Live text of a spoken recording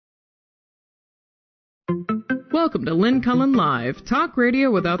Welcome to Lynn Cullen Live, talk radio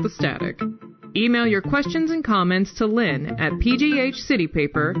without the static. Email your questions and comments to Lynn at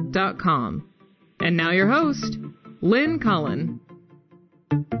pghcitypaper.com. And now your host, Lynn Cullen.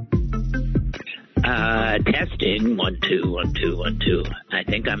 Testing, 1 2 1 2 1 2. I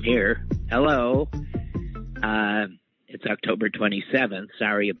think I'm here. Hello. It's October 27th.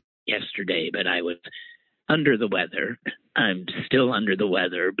 Sorry about yesterday, but I was under the weather. I'm still under the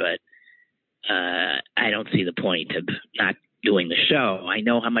weather, but I don't see the point of not doing the show. I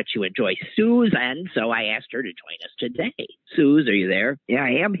know how much you enjoy Susan, so I asked her to join us today. Suze, are you there? Yeah,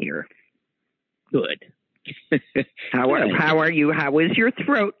 I am here. Good. How are you? How is your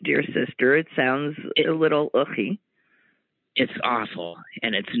throat, dear sister? It sounds a little ughy. It's awful,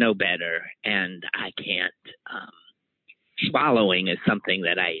 and it's no better, and I can't. Swallowing is something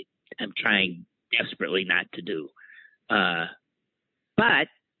that I am trying desperately not to do. But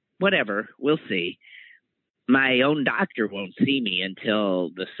whatever, we'll see. My own doctor won't see me until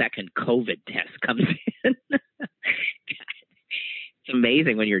the second COVID test comes in. It's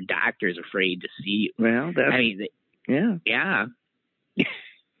amazing when your doctor's afraid to see you. Well, yeah.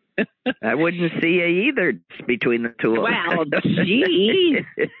 I wouldn't see you either between the two of us. Well, geez.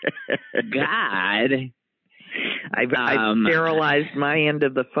 God. I've sterilized my end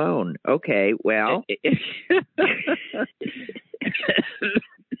of the phone. Okay, well.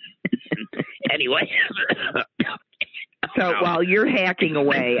 Anyway. So while you're hacking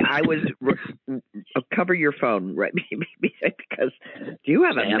away, I was cover your phone, right? Because do you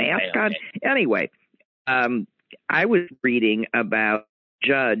have a mask on? Anyway, I was reading about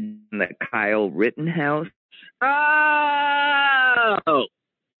Judge the Kyle Rittenhouse. Oh,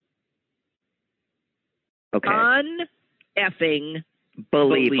 okay. Un-effing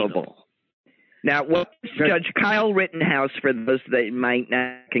believable. Now, what Judge Kyle Rittenhouse, for those that might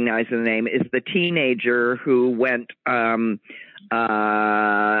not recognize the name, is the teenager who went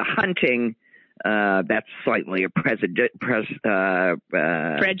hunting. That's slightly a prejudicial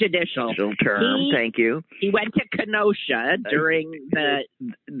term. Thank you. He went to Kenosha during the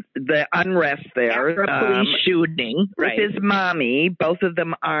unrest there. After a police shooting. With his mommy, both of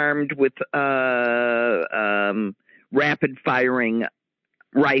them armed with rapid-firing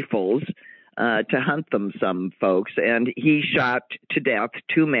rifles. To hunt them, some folks, and he shot to death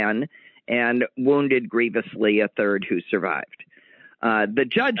 2 men and wounded grievously a third who survived. The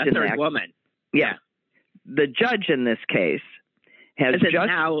judge in that woman, the judge in this case has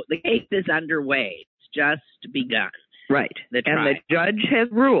now the case is underway. It's just begun. Right, and the judge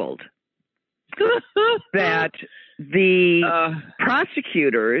has ruled that the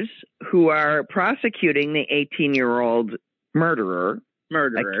prosecutors who are prosecuting the 18-year-old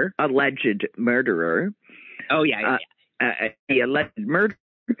alleged murderer. Oh yeah. The alleged murderer,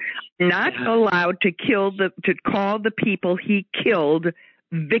 not allowed to call the people he killed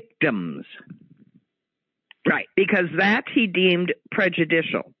victims. Right. Because that he deemed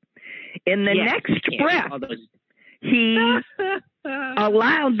prejudicial. In the next breath, he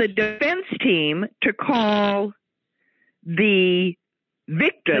allowed the defense team to call the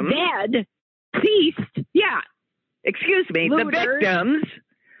victim the dead deceased. Yeah. Excuse me, looters. The victims,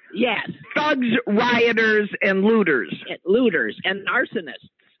 yes, thugs, rioters, and looters. Looters and arsonists.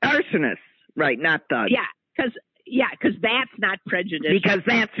 Arsonists, right, not thugs. Because that's not prejudicial. Because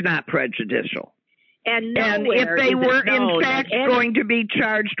that's not prejudicial. And if they were, in fact, going to be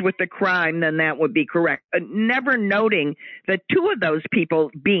charged with the crime, then that would be correct. Never noting that 2 of those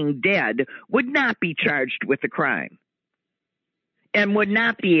people being dead would not be charged with the crime and would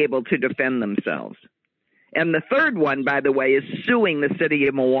not be able to defend themselves. And the third one, by the way, is suing the city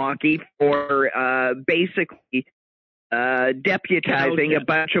of Milwaukee for basically deputizing a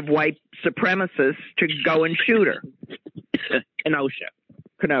bunch of white supremacists to go and shoot her.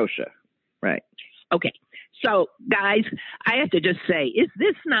 Kenosha, right. Okay. So, guys, I have to just say, is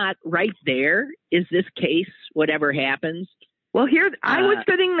this not right there? Is this case, whatever happens? Well, here, I was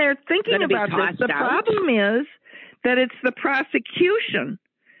sitting there thinking about this. The problem is that it's the prosecution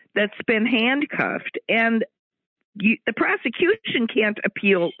that's been handcuffed, and the prosecution can't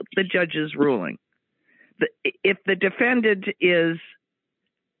appeal the judge's ruling. If the defendant is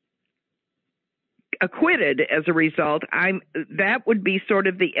acquitted as a result, that would be sort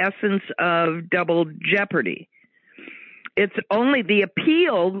of the essence of double jeopardy. It's only the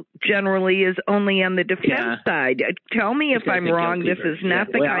appeal generally is only on the defense side. Tell me if I'm wrong. This is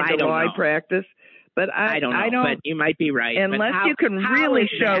not the kind of law I practice. But I don't know, but you might be right. Unless you can really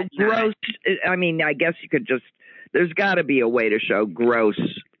show gross, I mean, I guess you could there's got to be a way to show gross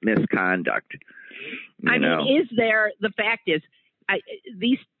misconduct. I mean, is there, the fact is,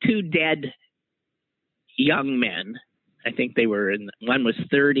 these 2 dead young men. I think they were one was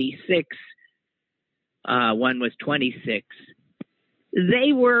 36, one was 26.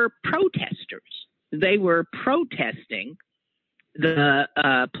 They were protesters. They were protesting the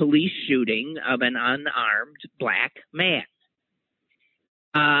police shooting of an unarmed black man.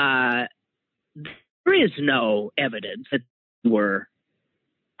 There is no evidence that they were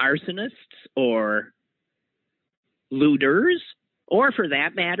arsonists or looters, or for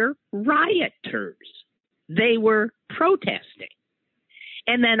that matter, rioters. They were protesting.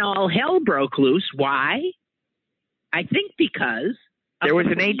 And then all hell broke loose. Why? I think because there was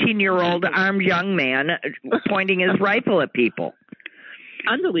an 18-year-old armed young man pointing his rifle at people.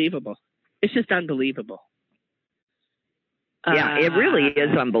 Unbelievable. It's just unbelievable. Yeah, it really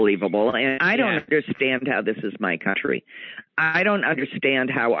is unbelievable. And I don't understand how this is my country. I don't understand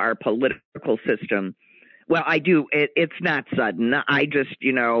how our political system, well, I do. It's not sudden. I just,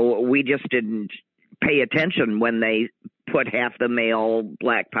 we just didn't pay attention when they put half the male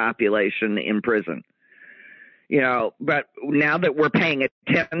black population in prison. But now that we're paying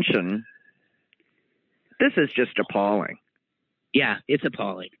attention, this is just appalling. Yeah, it's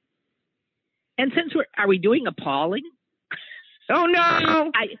appalling. And since are we doing appalling? Oh,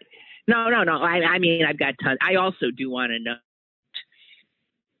 no. No. I mean, I've got tons. I also do want to know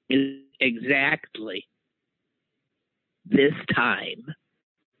exactly this time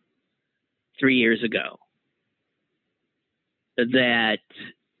 3 years ago that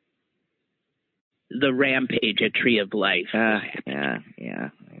the rampage at Tree of Life. Yeah.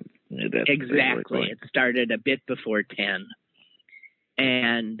 Exactly. Really, it started a bit before 10.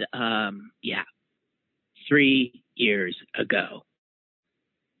 And, 3 years ago.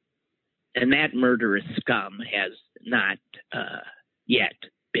 And that murderous scum has not yet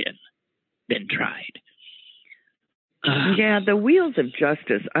been tried. The wheels of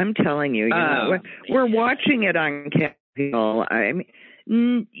justice, I'm telling you, we're watching it on Capitol. I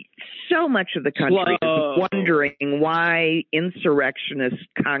mean, so much of the country is wondering why insurrectionist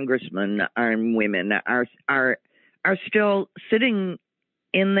congressmen and women are still sitting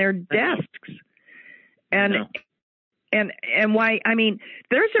in their desks. And why? I mean,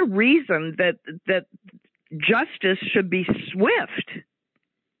 there's a reason that justice should be swift.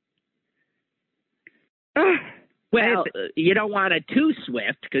 Well, you don't want it too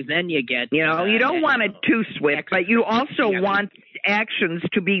swift because then you get... you don't want it too swift, but you also want actions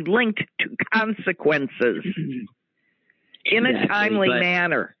to be linked to consequences in a timely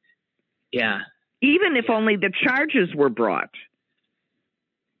manner. Yeah. Even if only the charges were brought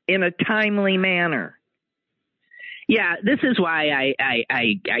in a timely manner. Yeah, this is why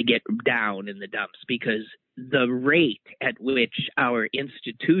I get down in the dumps, because the rate at which our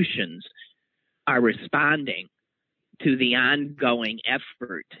institutions are responding to the ongoing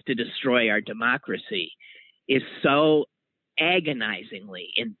effort to destroy our democracy is so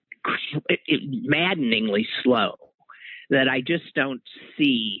agonizingly and maddeningly slow that I just don't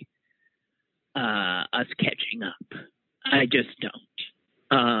see us catching up. I just don't.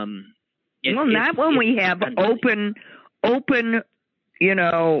 Not when we have open, I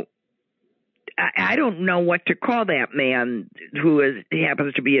don't know what to call that man who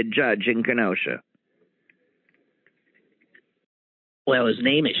happens to be a judge in Kenosha. Well, his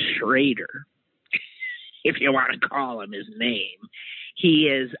name is Schrader, if you want to call him his name. He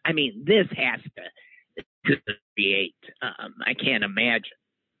is, this has to create, I can't imagine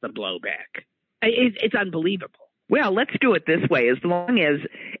the blowback. It's unbelievable. Well, let's do it this way. As long as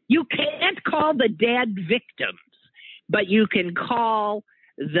you can't call the dead victims, but you can call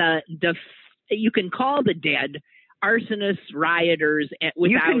the dead arsonists, rioters.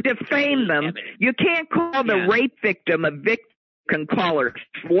 Without you can defame them. Evidence. You can't call the rape victim a victim. Can call her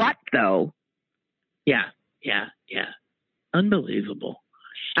what though? Yeah. Unbelievable.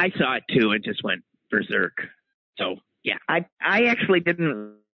 I saw it too and just went berserk. So yeah, I actually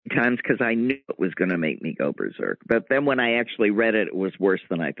didn't. Times because I knew it was going to make me go berserk. But then when I actually read it, it was worse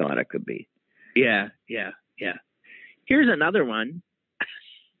than I thought it could be. Yeah. Here's another one.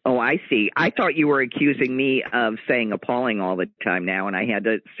 Oh, I see. I thought you were accusing me of saying appalling all the time now, and I had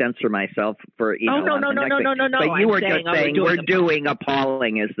to censor myself for, no. But you were just saying we're doing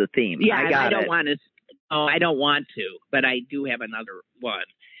appalling as the theme. Yeah, I don't want to. Oh, I don't want to, but I do have another one.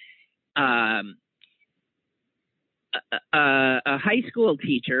 A high school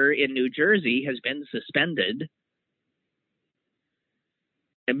teacher in New Jersey has been suspended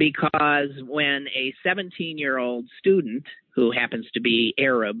because when a 17-year-old student who happens to be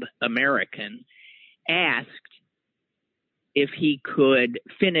Arab American asked if he could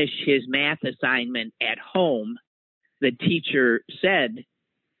finish his math assignment at home, the teacher said,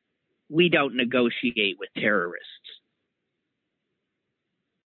 we don't negotiate with terrorists.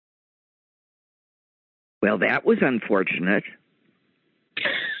 Well, that was unfortunate.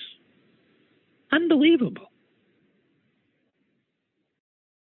 Unbelievable.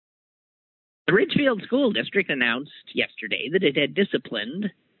 The Ridgefield School District announced yesterday that it had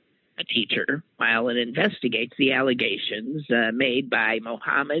disciplined a teacher while it investigates the allegations made by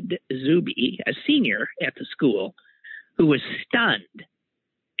Mohammed Zubi, a senior at the school, who was stunned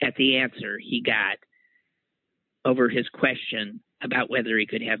at the answer he got over his question about whether he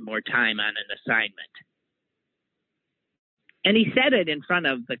could have more time on an assignment. And he said it in front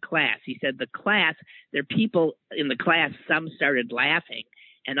of the class. He said there are people in the class, some started laughing,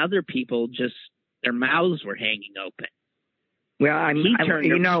 and other people just, their mouths were hanging open. Well,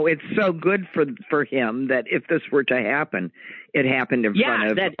 it's so good for him that if this were to happen, it happened in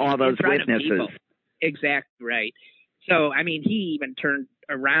front of all those witnesses. Exactly right. So, I mean, he even turned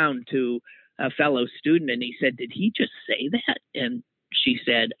around to a fellow student and he said, "Did he just say that?" And she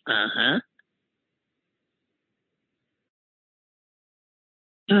said, "Uh-huh."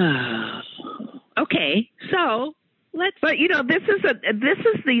 Okay, so let's. But this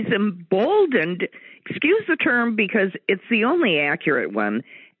is these emboldened. Excuse the term because it's the only accurate one.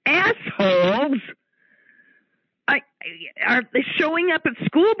 Assholes are showing up at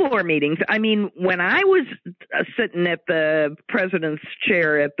school board meetings. I mean, when I was sitting at the president's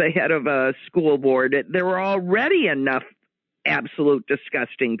chair at the head of a school board, there were already enough absolute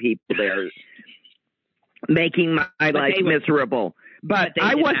disgusting people there making my life miserable. But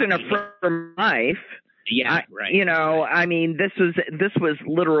I wasn't for life. Yeah, right. I mean, this was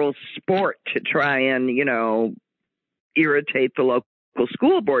literal sport to try and, irritate the local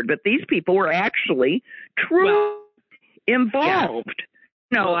school board. But these people were actually involved.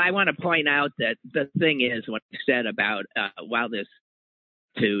 Yeah. No, I want to point out that the thing is what you said about while this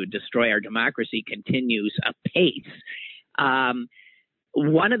to destroy our democracy continues apace,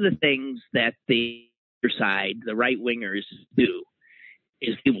 one of the things that the other side, the right-wingers, do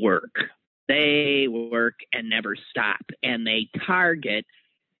is they work. They work and never stop. And they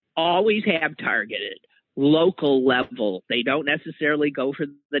always have targeted local level. They don't necessarily go for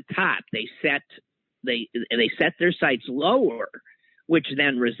the top. They set their sights lower, which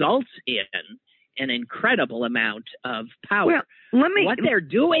then results in an incredible amount of power. Well, what they're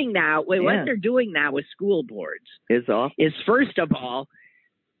doing now with school boards is first of all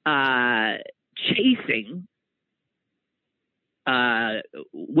chasing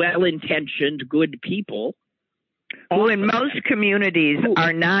well-intentioned, good people who in most communities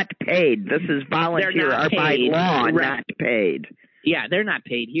are not paid. This is volunteer, are by law not paid. Yeah, they're not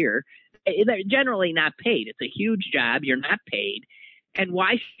paid here. They're generally not paid. It's a huge job. You're not paid. And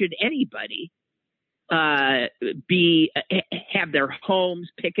why should anybody have their homes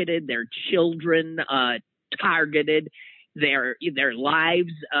picketed, their children targeted, their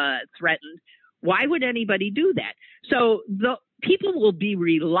lives threatened? Why would anybody do that? So the people will be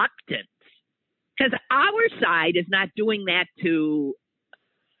reluctant because our side is not doing that to.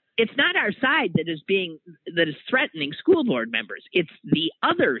 It's not our side that is threatening school board members. It's the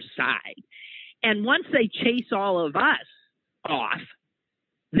other side. And once they chase all of us off,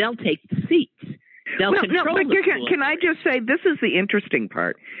 they'll take the seats. Can I just say this is the interesting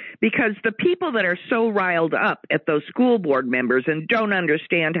part, because the people that are so riled up at those school board members and don't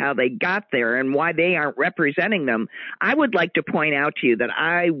understand how they got there and why they aren't representing them, I would like to point out to you that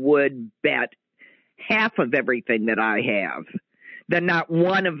I would bet half of everything that I have that not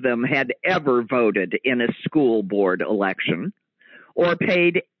one of them had ever voted in a school board election or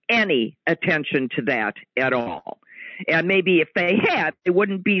paid any attention to that at all. And maybe if they had, they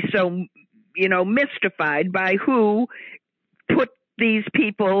wouldn't be so mystified by who put these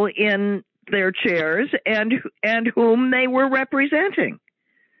people in their chairs and whom they were representing.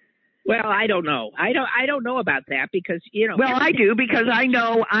 Well, I don't know. I don't know about that because, Well, I do because I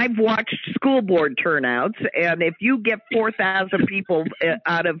know I've watched school board turnouts, and if you get 4,000 people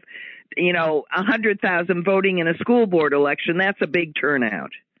out of, 100,000 voting in a school board election, that's a big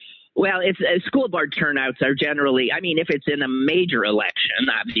turnout. Well, it's school board turnouts are generally, if it's in a major election,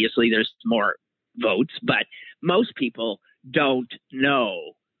 obviously there's more votes, but most people don't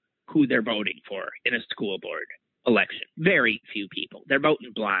know who they're voting for in a school board election. Very few people. They're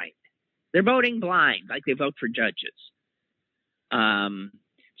voting blind. They're voting blind, like they vote for judges.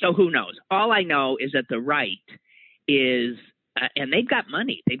 So who knows? All I know is that the right is, and they've got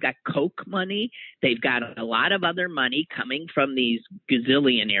money. They've got Coke money. They've got a lot of other money coming from these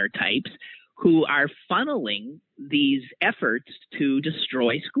gazillionaire types who are funneling these efforts to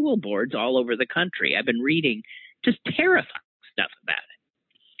destroy school boards all over the country. I've been reading just terrifying stuff about it.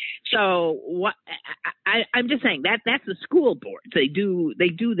 So what I'm just saying that's the school boards. They do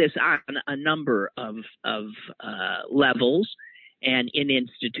this on a number of levels and in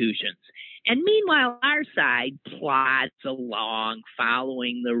institutions. And meanwhile, our side plods along,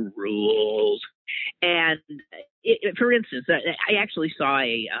 following the rules. And for instance, I actually saw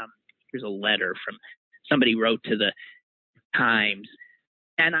here's a letter from somebody wrote to the Times,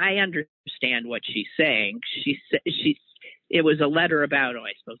 and I understand what she's saying. It was a letter about,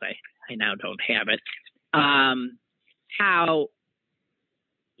 I suppose I now don't have it, how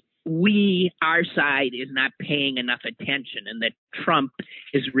our side is not paying enough attention and that Trump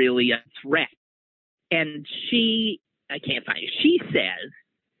is really a threat. And I can't find it. She says,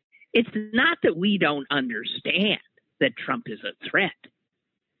 it's not that we don't understand that Trump is a threat.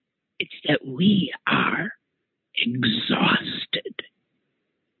 It's that we are exhausted.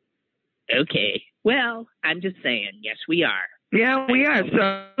 Okay. Well, I'm just saying, yes, we are. Yeah, we are.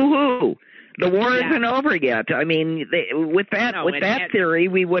 So who? The war isn't over yet. I mean, with that theory,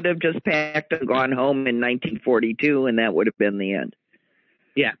 we would have just packed and gone home in 1942, and that would have been the end.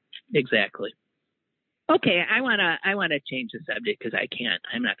 Yeah, exactly. Okay, I wanna change the subject because I can't.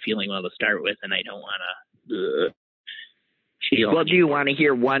 I'm not feeling well to start with, and I don't want to feel. Well, do you want to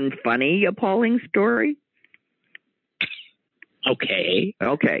hear one funny, appalling story? Okay.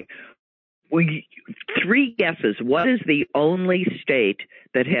 Okay. Well, 3 guesses. What is the only state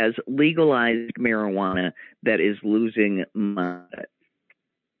that has legalized marijuana that is losing money?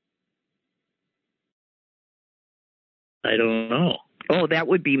 I don't know. Oh, that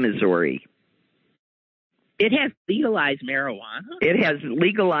would be Missouri. It has legalized marijuana? It has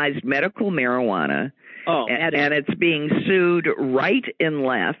legalized medical marijuana. Oh, and it's being sued right and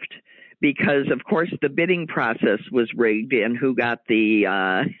left because, of course, the bidding process was rigged, and who got the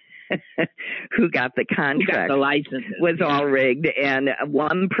contract, the licenses was all rigged, and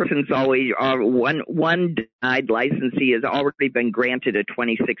one person's one denied licensee has already been granted a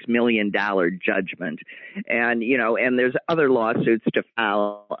 $26 million judgment, and and there's other lawsuits to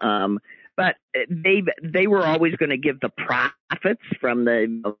file. But they were always going to give the profits from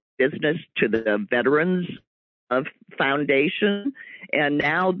the business to the Veterans of Foundation, and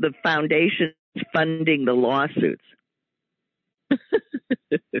now the foundation is funding the lawsuits.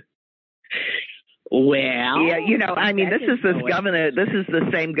 Well, yeah, I mean, this is the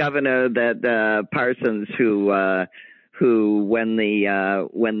same governor that Parsons, who when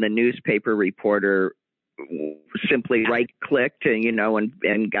the newspaper reporter simply right-clicked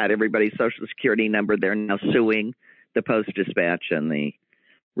and got everybody's Social Security number, they're now suing the Post-Dispatch and the.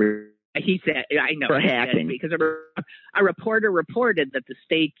 He said, I know, for hacking, because a reporter reported that the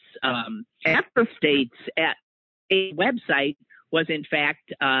state's website was in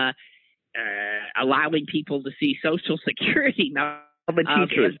fact allowing people to see Social Security numbers of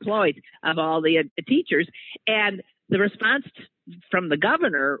the employees of all the teachers, and the response from the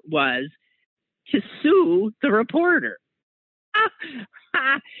governor was to sue the reporter.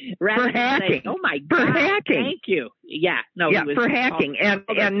 For hacking. Saying, oh my God! For hacking. Thank you. Yeah, for hacking, and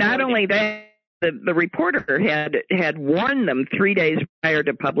not only that, the reporter had warned them 3 days prior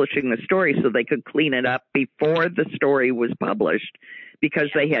to publishing the story so they could clean it up before the story was published, because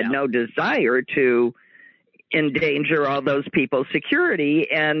they had no desire to endanger all those people's security,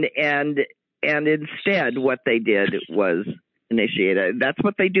 and instead what they did was initiate it. That's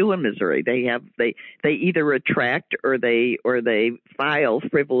what they do in Missouri. They either retract or they file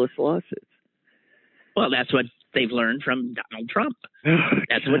frivolous lawsuits. Well, that's what they've learned from Donald Trump.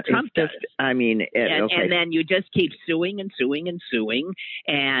 That's what Trump does. I mean, and then you just keep suing and suing and suing,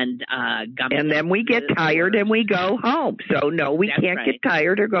 and then we get tired and we go home. So no, we can't get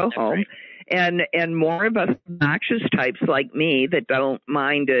tired or go home. Right. And more of us obnoxious types like me that don't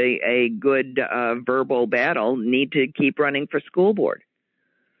mind a good verbal battle need to keep running for school board.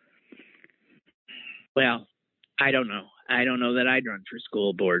 Well, I don't know. I don't know that I'd run for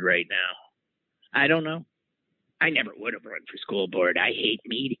school board right now. I don't know. I never would have run for school board. I hate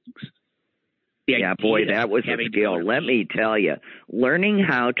meetings. Yeah, boy, that was a skill. Let me tell you, learning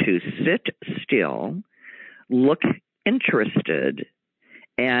how to sit still, look interested,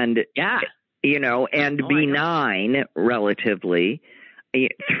 and and benign relatively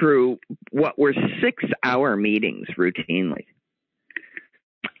through what were 6-hour meetings routinely.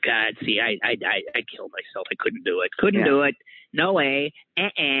 God, see, I killed myself. I couldn't do it. Do it. No way.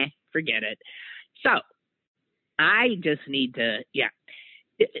 Forget it. So I just need to,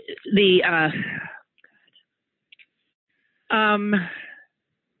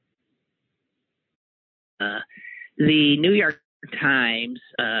 the New York Times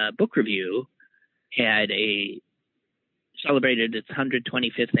book review had a celebrated its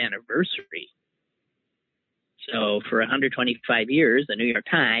 125th anniversary. So for 125 years, the New York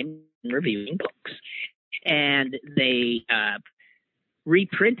Times reviewing books. And they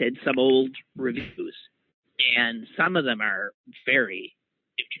reprinted some old reviews. And some of them are very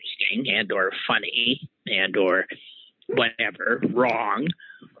interesting and or funny and or whatever, wrong.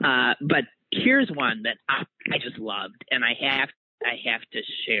 But here's one that I just loved, and I have to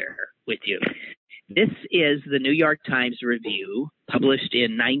share with you. This is the New York Times review published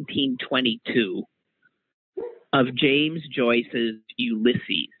in 1922 of James Joyce's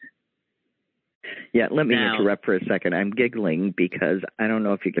Ulysses. Yeah, let me interrupt for a second. I'm giggling because I don't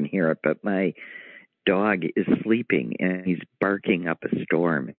know if you can hear it, but my dog is sleeping and he's barking up a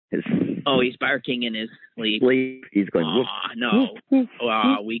storm. He's barking in his sleep. He's going, "Aw, no.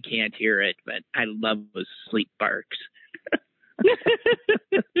 Oh, we can't hear it, but I love those sleep barks."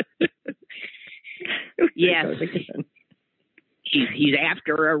 Yes. He's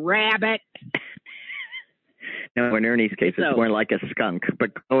after a rabbit. No, in Ernie's case, it's more like a skunk.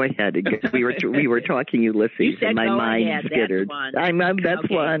 But go ahead. We were talking Ulysses, and my mind skittered. That's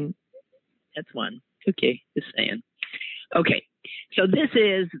one. That's one. Okay, just saying. Okay, so this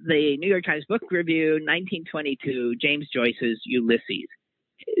is the New York Times Book Review, 1922, James Joyce's Ulysses.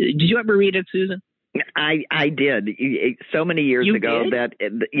 Did you ever read it, Susan? I did. So many years ago that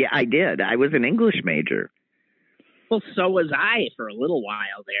I did. I was an English major. Well, so was I for a little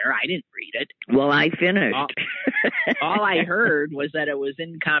while there. I didn't read it. Well, I finished. All I heard was that it was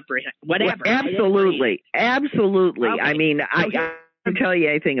incomprehensible. Whatever. Well, absolutely. Okay. I mean, I can't tell you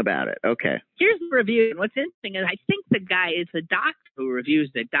anything about it. Okay. Here's the review. And what's interesting is I think the guy is the doctor who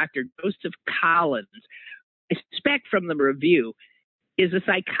reviews it, Dr. Joseph Collins. I suspect from the review is a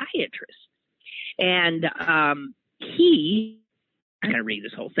psychiatrist. And I'm going to read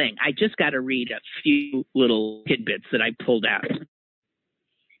this whole thing. I just got to read a few little tidbits that I pulled out.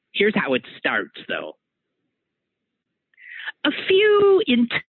 Here's how it starts, though. A few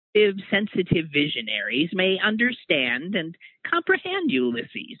intuitive, sensitive visionaries may understand and comprehend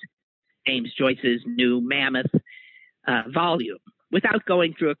Ulysses, James Joyce's new mammoth volume, without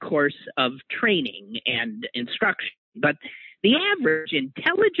going through a course of training and instruction. But the average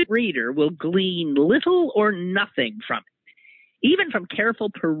intelligent reader will glean little or nothing from it. Even from careful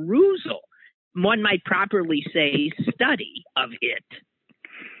perusal, one might properly say study of it.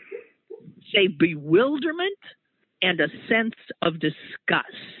 Say bewilderment and a sense of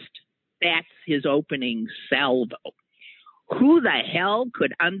disgust. That's his opening salvo. Who the hell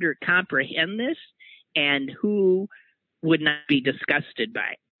could comprehend this, and who would not be disgusted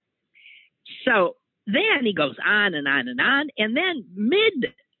by it? So then he goes on and on and on, and then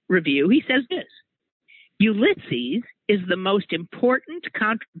mid-review he says this: Ulysses is the most important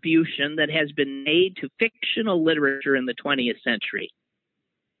contribution that has been made to fictional literature in the 20th century.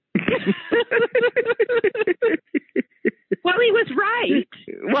 Well, he was right.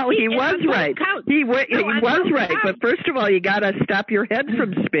 Well, he was right. He was right. But first of all, you got to stop your head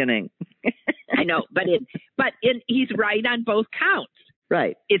from spinning. I know, but he's right on both counts.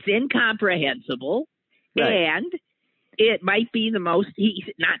 Right. It's incomprehensible, right. And it might be the most, he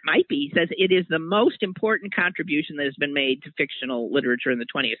says it is the most important contribution that has been made to fictional literature in the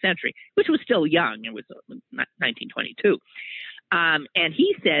 20th century, which was still young. It was 1922. And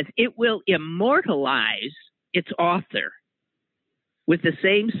he says it will immortalize its author with the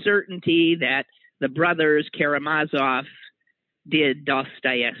same certainty that the brothers Karamazov did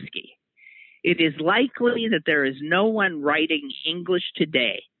Dostoevsky. It is likely that there is no one writing English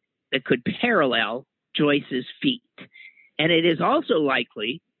today that could parallel Joyce's feat. And it is also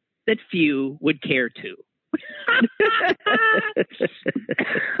likely that few would care to.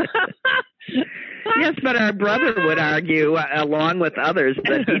 Yes, but our brother would argue, along with others,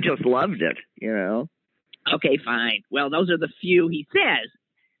 that he just loved it, you know. Okay, fine. Well, those are the few, he says.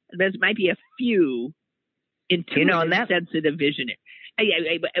 There might be a few intuitive, sensitive visionaries.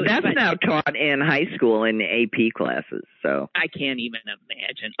 That's now taught in high school in AP classes, so I can't even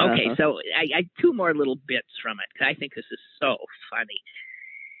imagine. Okay, so I two more little bits from it because I think this is so funny.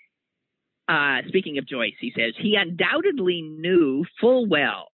 Speaking of Joyce, he says he undoubtedly knew full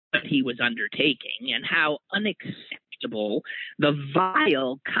well what he was undertaking and how unacceptable the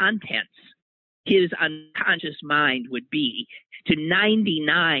vile contents his unconscious mind would be to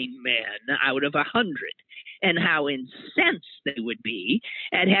 99 men out of 100. And how incensed they would be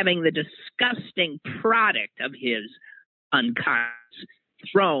at having the disgusting product of his unconscious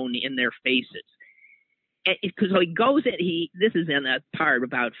thrown in their faces. Because he goes at this is in a part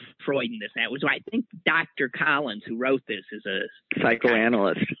about Freud and this and that. So I think Dr. Collins, who wrote this, is a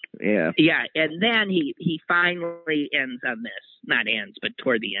psychoanalyst. Yeah. Yeah, and then he finally ends on this. Not ends, but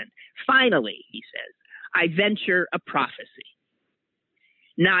toward the end. Finally, he says, I venture a prophecy.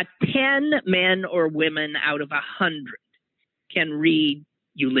 Not 10 men or women out of 100 can read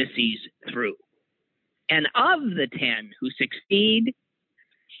Ulysses through. And of the 10 who succeed,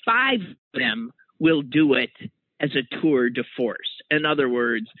 5 of them will do it as a tour de force. In other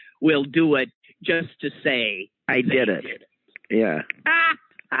words, will do it just to say, I did it. Yeah.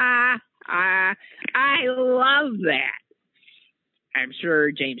 I love that. I'm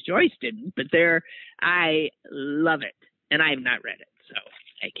sure James Joyce didn't, but I love it. And I have not read it, so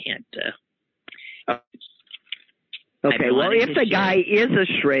I can't. Okay, well, if the guy is a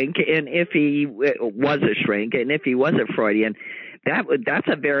shrink, and if he was a shrink, and if he was a Freudian, that's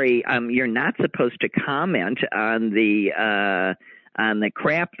a very you're not supposed to comment on the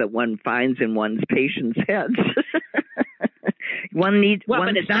crap that one finds in one's patients' heads. One's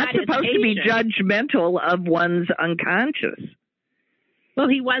not supposed to be judgmental of one's unconscious. Well,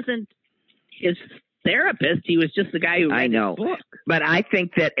 he wasn't his therapist. He was just the guy who read his book. But I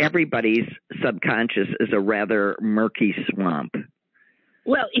think that everybody's subconscious is a rather murky swamp.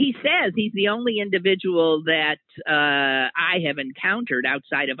 Well, he says he's the only individual that I have encountered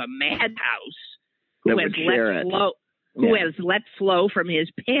outside of a madhouse who has let flow from his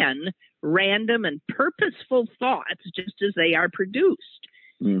pen random and purposeful thoughts just as they are produced.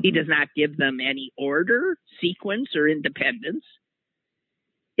 Mm-hmm. He does not give them any order, sequence, or independence.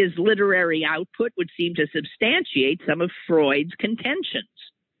 His literary output would seem to substantiate some of Freud's contentions.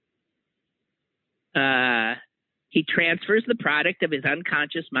 He transfers the product of his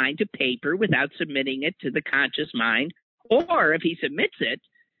unconscious mind to paper without submitting it to the conscious mind, or if he submits it,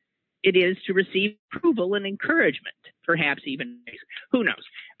 it is to receive approval and encouragement, perhaps even, who knows?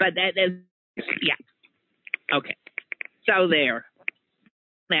 But that is, yeah. Okay. So there.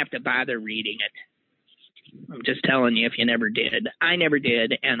 Don't have to bother reading it. I'm just telling you if you never did. I never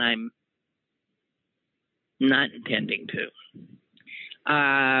did, and I'm not intending to.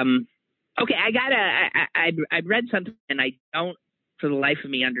 Okay, I read something, and I don't, for the life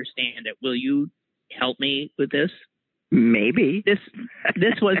of me, understand it. Will you help me with this? Maybe. This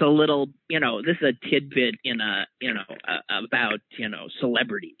was a little, this is a tidbit about,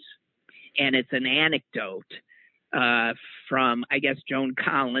 celebrities. And it's an anecdote from, I guess, Joan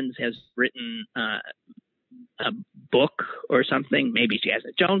Collins has written a book or something. Maybe she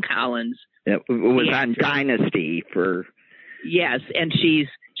hasn't. Joan Collins. It was on Dynasty for... Yes, and she's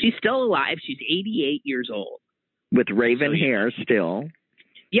still alive. She's 88 years old. With raven hair still.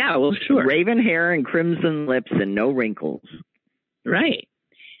 Yeah, well, sure. Raven hair and crimson lips and no wrinkles. Right.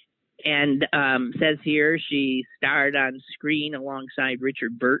 And says here she starred on screen alongside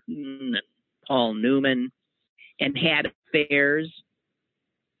Richard Burton and Paul Newman and had affairs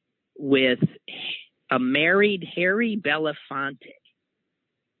with a married Harry Belafonte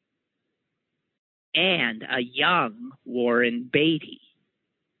and a young Warren Beatty.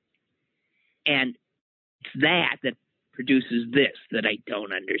 And it's that produces this that I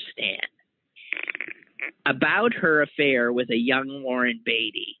don't understand. About her affair with a young Warren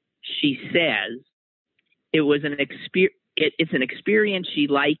Beatty, she says it was it's an experience she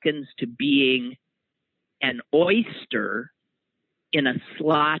likens to being an oyster in a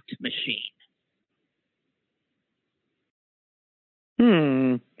slot machine.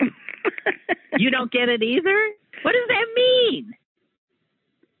 You don't get it either? What does that mean?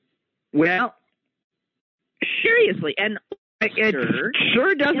 Well, seriously, and it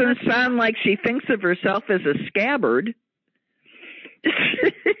sure doesn't sound like she thinks of herself as a scabbard.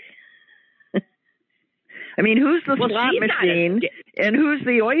 I mean, who's the slot machine and who's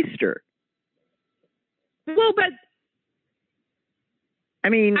the oyster? Well, but I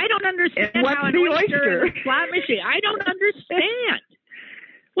mean, I don't understand what's how an the oyster is a slot machine. I don't understand.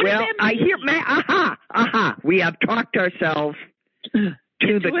 Well, I hear, we have talked ourselves to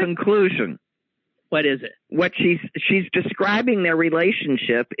the conclusion. What is it? What she's describing their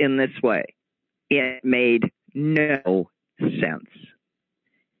relationship in this way. It made no sense.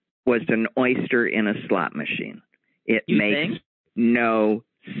 Was an oyster in a slot machine. It makes no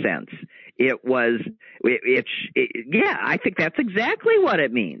sense. It was, yeah, I think that's exactly what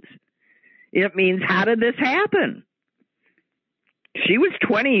it means. It means, how did this happen? She was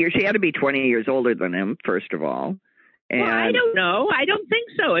 20 years, she had to be 20 years older than him, first of all. And, well, I don't know. I don't think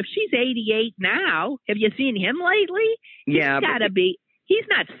so. If she's 88 now, have you seen him lately? Yeah. He's gotta be, he's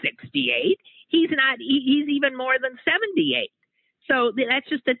not 68. He's not, he's even more than 78. So that's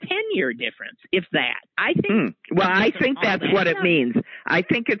just a 10-year difference, if that. I think. Well, I think that's what it means. I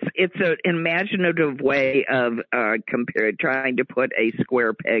think it's an imaginative way of trying to put a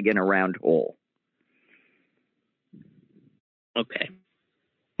square peg in a round hole. Okay.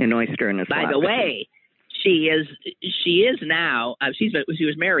 An oyster in a slot. By the way, she is now. She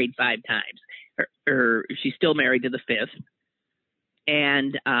was married 5 times. She's still married to the 5th,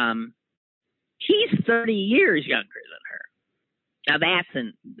 and he's 30 years younger than her. Now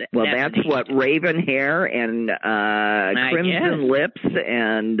that's what raven hair and crimson lips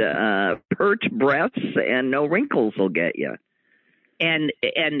and pert breasts and no wrinkles will get you. And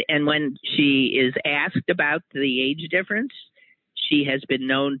when she is asked about the age difference, she has been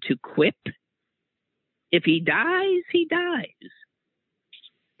known to quip, "If he dies, he dies."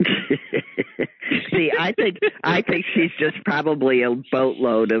 See, I think she's just probably a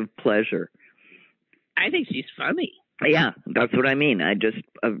boatload of pleasure. I think she's funny. Yeah, that's what I mean. I just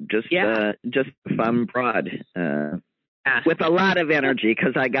fun broad with a lot of energy,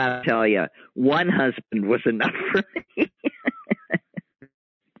 because I gotta tell you, one husband was enough for me.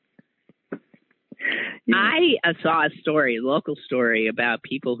 I saw a local story about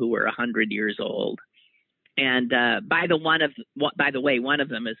people who were 100 years old, and by the way, one of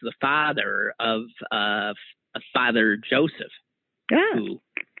them is the father of Father Joseph.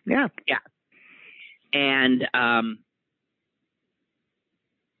 Yeah. And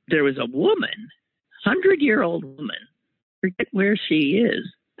there was a woman, 100-year-old woman, forget where she is.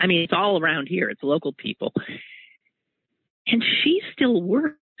 I mean, it's all around here. It's local people. And she still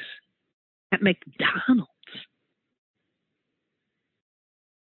works at McDonald's.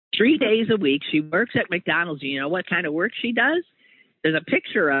 3 days a week, she works at McDonald's. You know what kind of work she does? There's a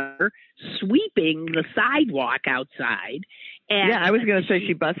picture of her sweeping the sidewalk outside. And I was going to say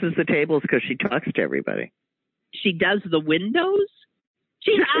she busses the tables because she talks to everybody. She does the windows.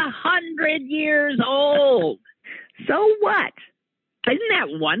 She's 100 years old. So what? Isn't that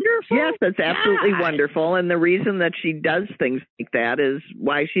wonderful? Yes, that's absolutely wonderful. And the reason that she does things like that is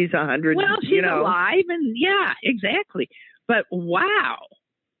why she's 100. Well, she's alive, and yeah, exactly. But wow,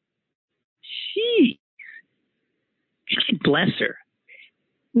 God bless her.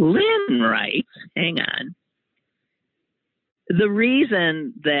 Lynn writes, hang on. The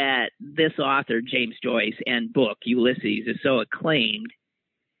reason that this author, James Joyce, and book, Ulysses, is so acclaimed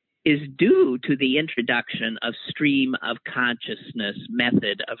is due to the introduction of stream of consciousness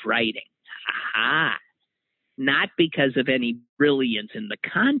method of writing. Aha! Not because of any brilliance in the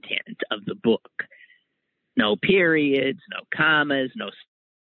content of the book. No periods, no commas,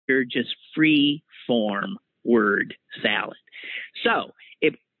 just free form word salad. So,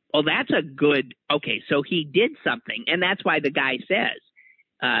 that's a good, okay, so he did something, and that's why the guy says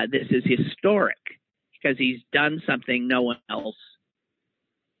this is historic, because he's done something no one else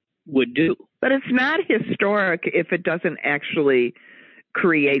would do. But it's not historic if it doesn't actually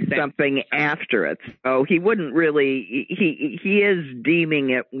create something after it. So he wouldn't really, he is deeming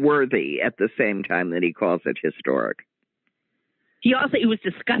it worthy at the same time that he calls it historic. He was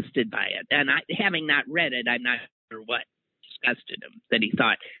disgusted by it, and having not read it, I'm not sure what disgusted him, that he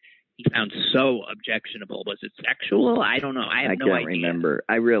found so objectionable. Was it sexual? I don't know. I have no idea. I can't remember.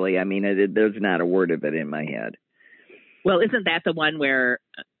 There's not a word of it in my head. Well, isn't that the one where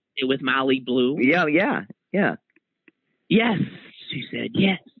it was Molly Blue? Yeah. Yes, she said,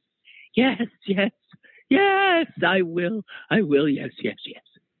 yes, I will, yes.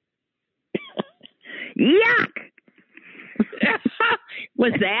 Yuck!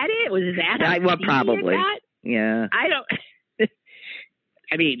 Was that it? Was that well, probably. Yeah. I don't.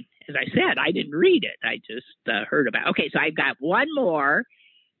 I mean, as I said, I didn't read it. I just heard about it. Okay, so I've got one more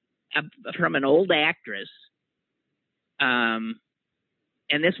from an old actress. And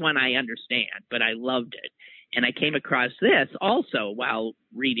this one I understand, but I loved it. And I came across this also while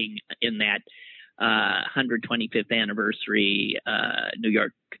reading in that 125th anniversary New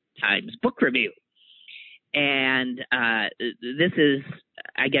York Times book review. And this is,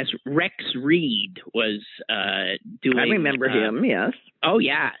 I guess, Rex Reed was doing. I remember him, yes. Oh,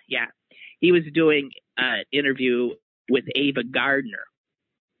 yeah. He was doing an interview with Ava Gardner.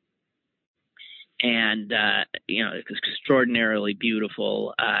 And, extraordinarily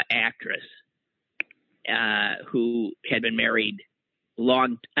beautiful actress who had been married a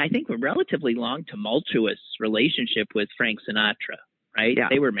relatively long, tumultuous relationship with Frank Sinatra, right? Yeah.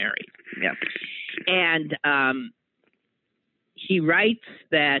 They were married. Yeah. And he writes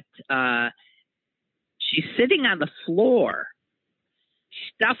that she's sitting on the floor,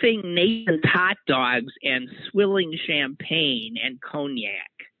 stuffing Nathan's hot dogs and swilling champagne and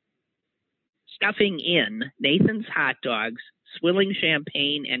cognac. Stuffing in Nathan's hot dogs, swilling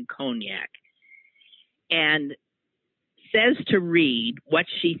champagne and cognac, and says to Reed what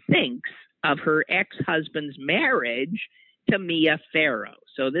she thinks of her ex-husband's marriage to Mia Farrow.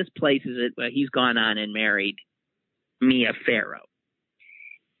 So this places it, he's gone on and married Mia Farrow.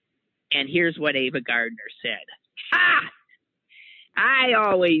 And here's what Ava Gardner said. Ha! I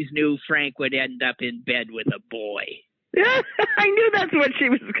always knew Frank would end up in bed with a boy. I knew that's what she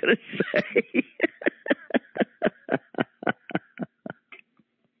was going to say.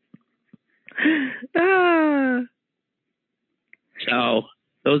 So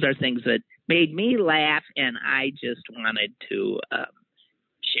those are things that made me laugh, and I just wanted to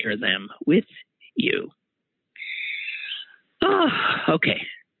share them with you. Oh, okay.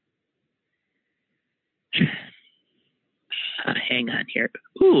 Hang on here.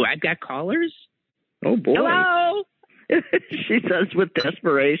 Ooh, I've got callers. Oh, boy. Hello? She says with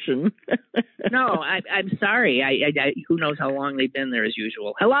desperation. No, I'm sorry. I who knows how long they've been there as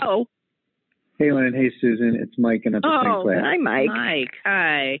usual. Hello? Hey, Lynn. Hey, Susan. It's Mike in Upper St. Clair. Hi, Mike. Mike,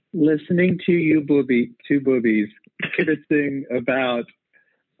 hi. Listening to you two boobies kibitzing about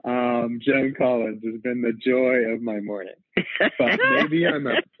Joan Collins has been the joy of my morning. But maybe I'm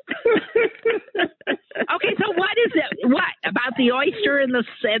up. Okay, so what is it? What? About the oyster and the...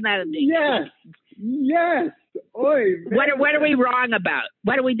 Yes. Oy, what are we wrong about?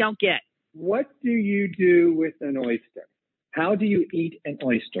 What do we don't get? What do you do with an oyster? How do you eat an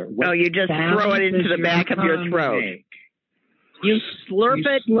oyster? Oh, you just throw it into the back of your throat. You slurp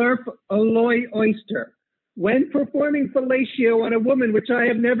it? Slurp a oyster. When performing fellatio on a woman, which I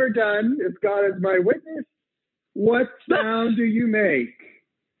have never done, if God is my witness, what sound do you make?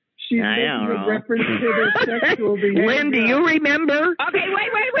 She's making a reference to their sexual behavior. Lynn, do you remember? Okay, wait.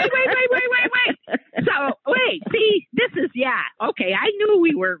 So, see, this is, okay, I knew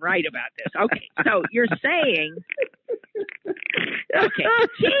we weren't right about this. Okay, so you're saying,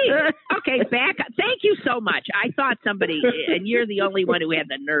 okay, back up. Thank you so much. I thought somebody, and you're the only one who had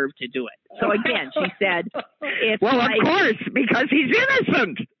the nerve to do it. So again, she said, it's well, like, of course, because he's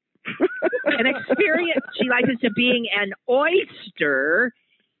innocent. An experience, she likens to being an oyster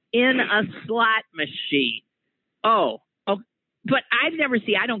in a slot machine. Oh, but I've never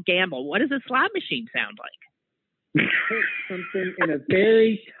seen, I don't gamble. What does a slot machine sound like? Put something in a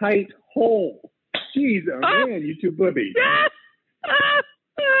very tight hole. Jeez, man, you two boobies.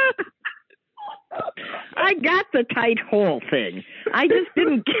 I got the tight hole thing. I just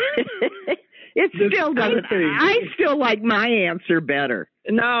didn't get it. It still doesn't. I still like my answer better.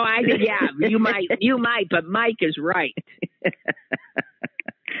 No, you might, but Mike is right.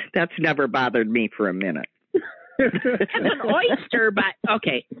 That's never bothered me for a minute. As an oyster, but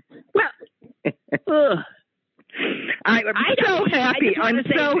okay. Well, I'm so happy. I'm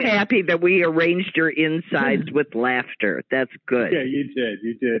so happy that we arranged your insides with laughter. That's good. Yeah, you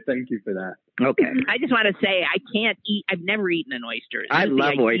did. Thank you for that. Okay. I just want to say I can't eat. I've never eaten an oyster. I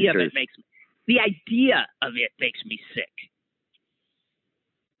love oysters. The idea of it makes me sick.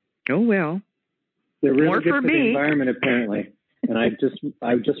 Oh well. They're really good for the environment, apparently. And I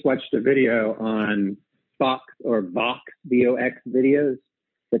just watched a video on Vox VOX videos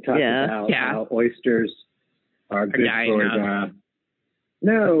that talk about how oysters are good for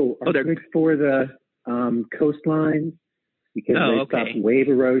they're good for the coastlines because they stop wave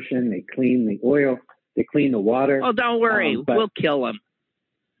erosion. They clean the oil. They clean the water. Oh, don't worry, we'll kill them.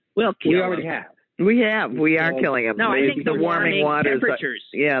 We already have. We are killing them. No, I think the warming temperatures.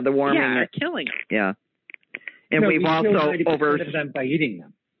 The warming are killing them. Yeah. And we've also them by eating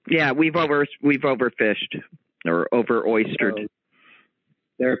them. Yeah, we've overfished or over oystered.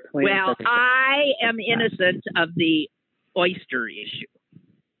 So well, I am innocent of the oyster issue.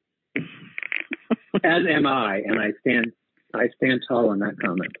 As am I, and I stand tall on that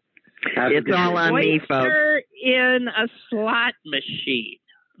comment. It's all on me, folks. Oyster in a slot machine.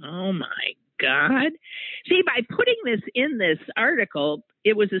 Oh my God. See, by putting this in this article,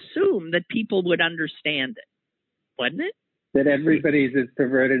 it was assumed that people would understand it. Wasn't it? That everybody's as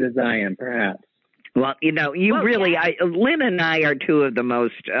perverted as I am, perhaps. Well, Lynn and I are two of the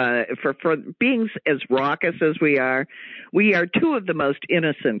most, for being as raucous as we are two of the most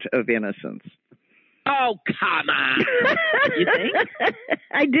innocent of innocents. Oh, come on. You think?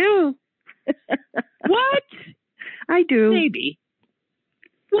 I do. What? I do. Maybe.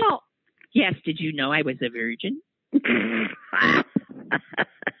 Well, yes, did you know I was a virgin?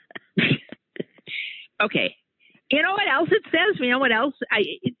 Okay. You know what else it says? You know what else?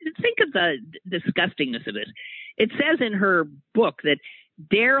 Think of the disgustingness of this. It says in her book that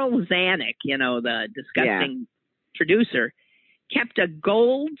Daryl Zanuck, the disgusting producer, kept a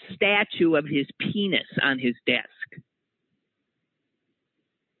gold statue of his penis on his desk.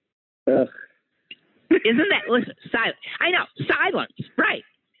 Ugh. Isn't that, listen, silence. I know, silence, right.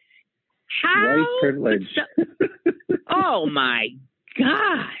 How? White privilege. Oh, my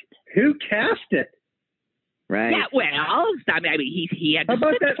God. Who cast it? Right. Yeah, well, I mean, he had to How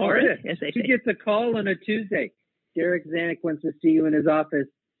about sit that for it, artist? as they He say. gets a call on a Tuesday. Derek Zanuck wants to see you in his office.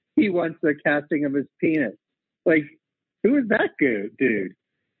 He wants the casting of his penis. Like, who is that dude?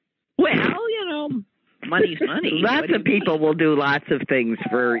 Well, money's money. Lots of people will do lots of things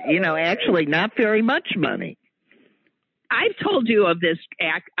for, actually not very much money. I've told you of this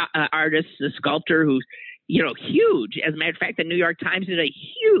artist, the sculptor who's, huge. As a matter of fact, the New York Times did a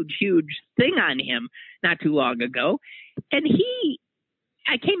huge thing on him not too long ago. And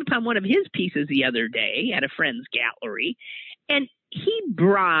I came upon one of his pieces the other day at a friend's gallery, and he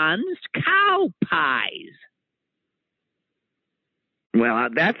bronzed cow pies. Well,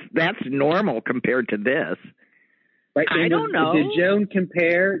 that's normal compared to this. Right? I don't know. Did Joan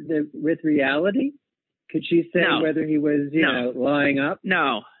compare with reality? Could she say whether he was, lying up?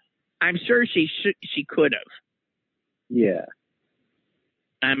 No, I'm sure she could have. Yeah.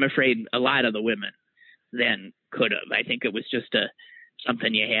 I'm afraid a lot of the women then could have. I think it was just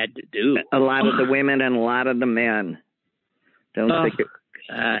something you had to do. A lot of the women and a lot of the men. Think it.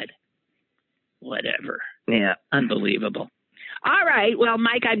 God. Whatever. Yeah. Unbelievable. All right. Well,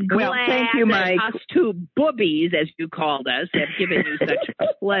 Mike, I'm glad thank you, Mike. that us two boobies, as you called us, have given you such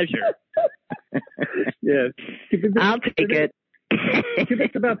pleasure. Yes. I'll take it. Give us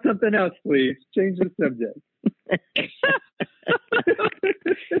about something else, please. Change the subject.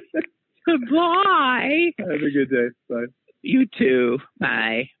 Bye. Have a good day. Bye. You too.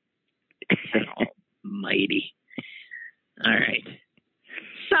 Bye. Almighty. All right.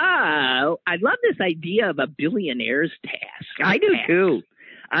 So, I love this idea of a billionaire's task. I do too.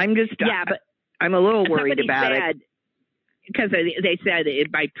 I'm just, but I'm a little worried about it. Because they said it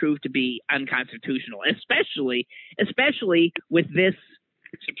might prove to be unconstitutional, especially with this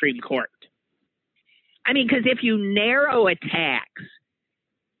Supreme Court. I mean, because if you narrow a tax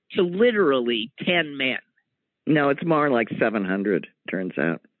to literally 10 men. No, it's more like 700, turns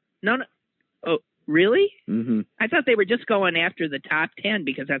out. No. Oh, really? Mm-hmm. I thought they were just going after the top 10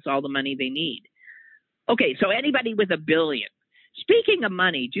 because that's all the money they need. Okay, so anybody with $1 billion. Speaking of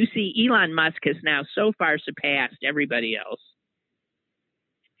money, do you see Elon Musk has now so far surpassed everybody else?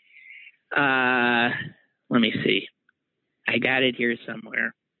 Let me see. I got it here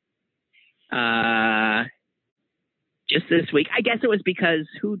somewhere. Just this week. I guess it was because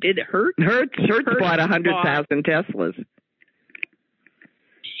who did it? Hertz bought 100,000 Teslas.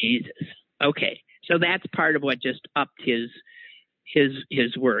 Jesus. Okay. So that's part of what just upped his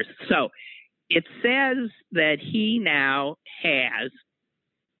worth. So it says that he now has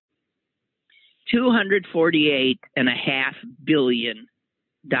 $248.5 billion,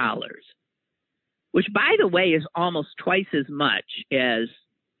 which, by the way, is almost twice as much as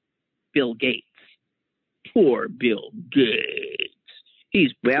Bill Gates. Poor Bill Gates.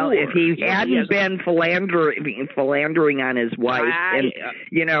 He's poor. If he hadn't been philandering on his wife, and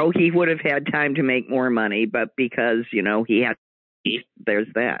he would have had time to make more money. But because he had, there's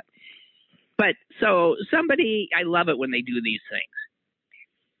that. But so I love it when they do these things.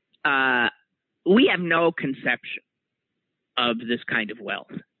 We have no conception of this kind of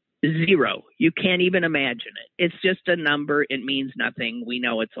wealth. Zero. You can't even imagine it. It's just a number. It means nothing. We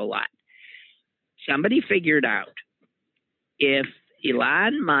know it's a lot. Somebody figured out if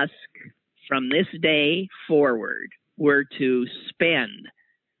Elon Musk from this day forward were to spend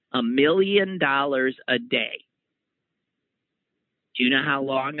 $1 million a day, do you know how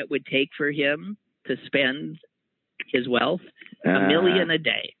long it would take for him to spend his wealth? $1 million a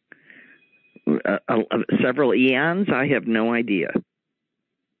day. Several eons? I have no idea.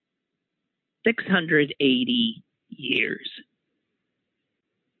 680 years.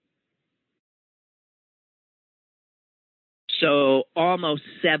 So almost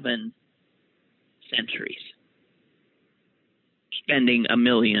 7 centuries spending $1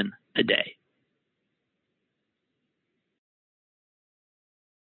 million a day.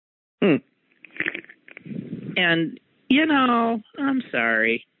 And, I'm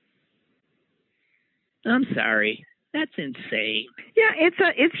sorry. That's insane. Yeah,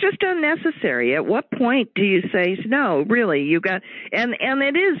 it's just unnecessary. At what point do you say no? Really, you got and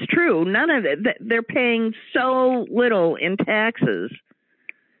it is true. None of it. They're paying so little in taxes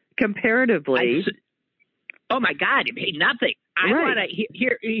comparatively. Oh my God, you pay nothing. I right. want to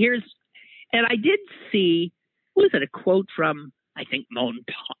here's, and I did see. Was it a quote from I think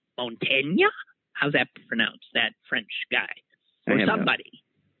Montaigne? How's that pronounced? That French guy or somebody,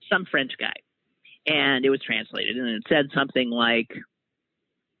 some French guy. And it was translated, and it said something like,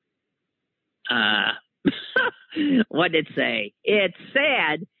 what did it say? It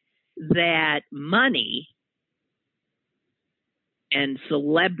said that money and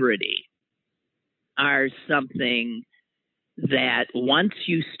celebrity are something that once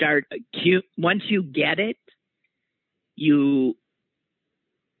you get it, you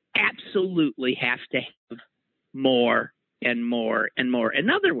absolutely have to have more and more and more. In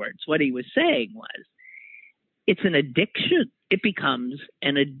other words, what he was saying was, it's an addiction. It becomes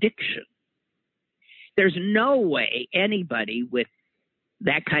an addiction. There's no way anybody with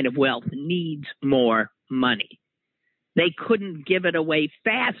that kind of wealth needs more money. They couldn't give it away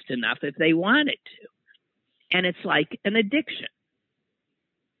fast enough if they wanted to. And it's like an addiction.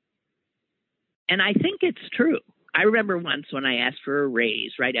 And I think it's true. I remember once when I asked for a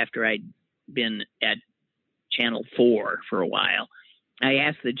raise right after I'd been at Channel 4 for a while, I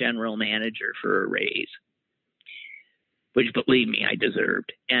asked the general manager for a raise, which, believe me, I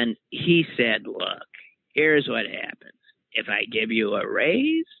deserved. And he said, look, here's what happens. If I give you a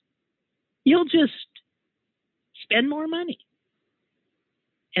raise, you'll just spend more money.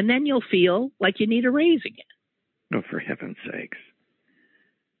 And then you'll feel like you need a raise again. Oh, for heaven's sakes.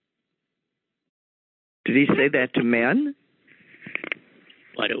 Did he say that to men?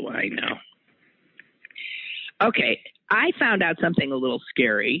 What do I know? Okay, I found out something a little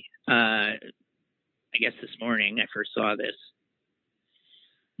scary. I guess this morning I first saw this.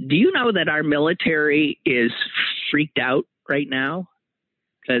 Do you know that our military is freaked out right now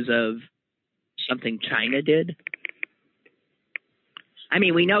because of something China did? I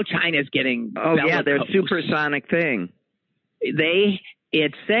mean, we know China's getting their supersonic thing.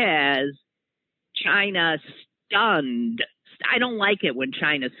 It says China stunned. I don't like it when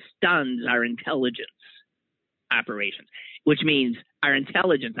China stuns our intelligence operations, which means our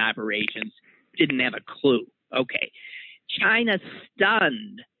intelligence operations didn't have a clue. Okay. China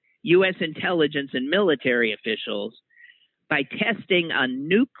stunned U.S. intelligence and military officials by testing a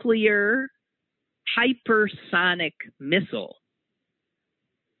nuclear hypersonic missile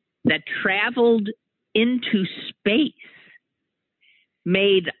that traveled into space,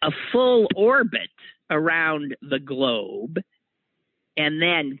 made a full orbit around the globe, and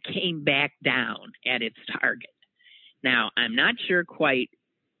then came back down at its target. Now, I'm not sure quite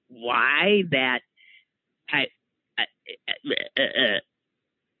why that.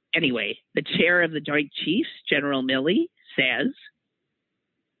 Anyway, the chair of the Joint Chiefs, General Milley, says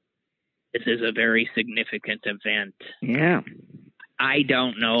this is a very significant event. Yeah. I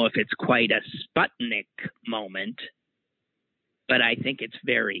don't know if it's quite a Sputnik moment, but I think it's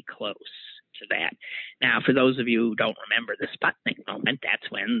very close to that. Now, for those of you who don't remember the Sputnik moment, that's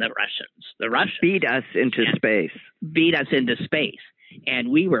when the Russians beat us into space. Beat us into space. And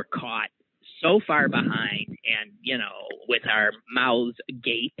we were caught so far behind and, with our mouths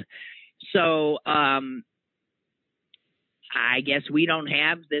agape. So I guess we don't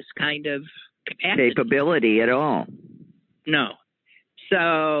have this kind of capability at all. No.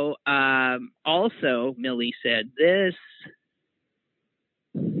 So also, Milley said this,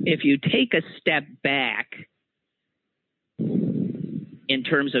 if you take a step back in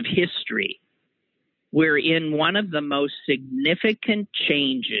terms of history, we're in one of the most significant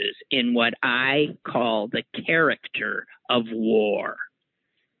changes in what I call the character of war.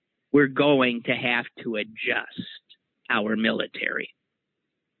 We're going to have to adjust our military.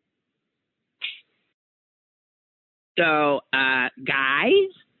 So,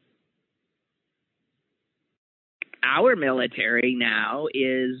 guys, our military now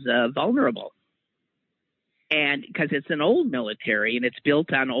is vulnerable. And because it's an old military and it's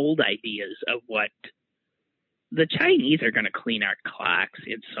built on old ideas of what the Chinese are going to clean our clocks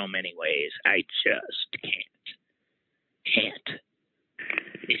in so many ways. I just can't.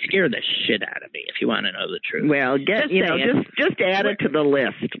 They scare the shit out of me, if you want to know the truth. Well, just add it to the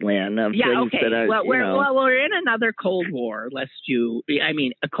list, Lynn, of things that are, we're in another Cold War, a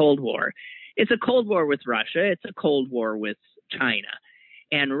Cold War. It's a Cold War with Russia. It's a Cold War with China.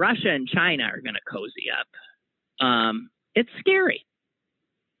 And Russia and China are going to cozy up. It's scary.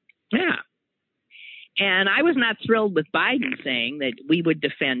 Yeah. And I was not thrilled with Biden saying that we would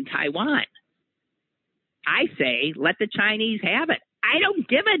defend Taiwan. I say, let the Chinese have it. I don't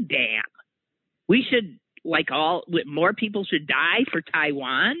give a damn. We should, more people should die for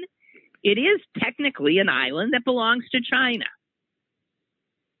Taiwan. It is technically an island that belongs to China.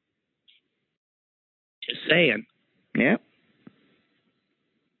 Just saying. Yeah.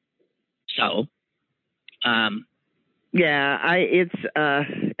 So, I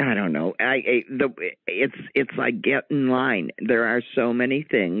don't know. It's like get in line. There are so many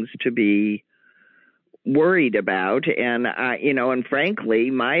things to be worried about. And, and frankly,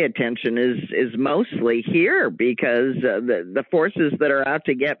 my attention is mostly here because the forces that are out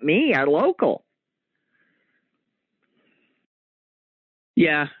to get me are local.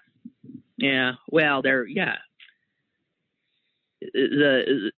 Yeah. Yeah. Well, the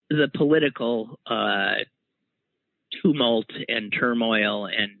political tumult and turmoil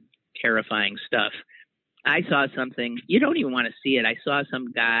and terrifying stuff. I saw something, you don't even want to see it. I saw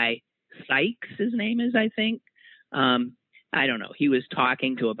some guy, Sykes, his name is, I think. I don't know. He was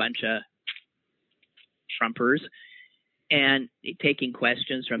talking to a bunch of Trumpers and taking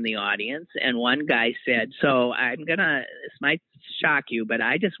questions from the audience. And one guy said, so this might shock you, but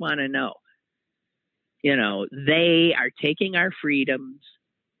I just want to know, they are taking our freedoms.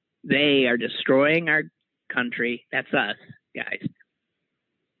 They are destroying our country. That's us, guys.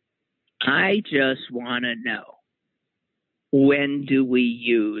 I just want to know, when do we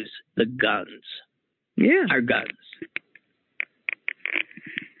use the guns? Yeah. Our guns.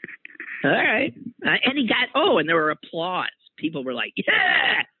 All right. And he got, and there were applause. People were like,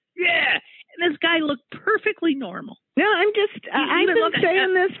 yeah. And this guy looked perfectly normal. No, I've been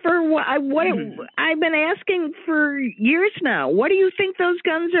saying this for what I've been asking for years now. What do you think those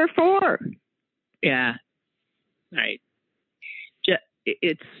guns are for? Yeah. Right.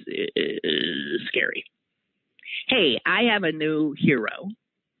 It's scary. Hey, I have a new hero.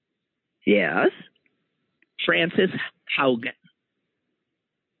 Yes. Frances Haugen.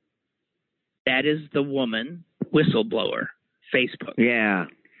 That is the woman whistleblower, Facebook. Yeah.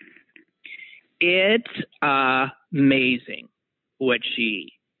 It's amazing what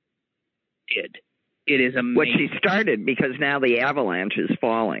she did. It is amazing. What she started, because now the avalanche is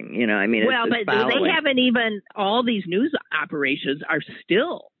falling. But they haven't even, all these news operations are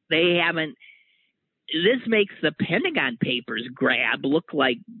still, they haven't, this makes the Pentagon Papers grab look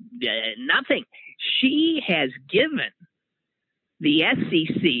like nothing. She has given the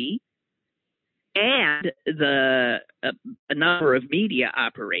SEC and a number of media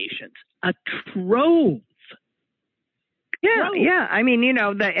operations a trove. Yeah.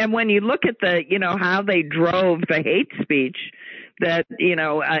 And when you look at how they drove the hate speech, that,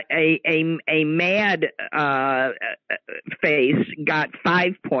 a mad face got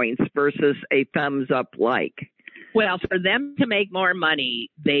 5 points versus a thumbs up like. Well, for them to make more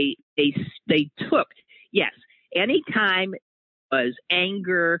money, they took, yes, anytime it was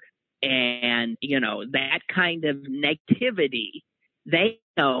anger and, that kind of negativity, they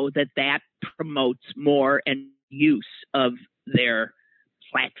know that promotes more and use of their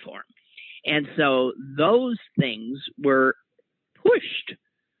platform. And so those things were pushed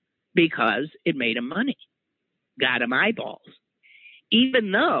because it made them money, got them eyeballs.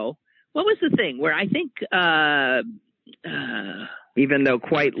 Even though, what was the thing where I think... even though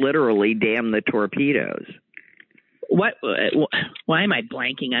quite literally, damn the torpedoes. Why am I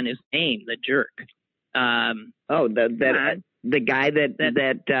blanking on his name, the jerk? The guy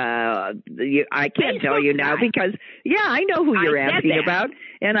I can't tell you now because I know who you're asking about,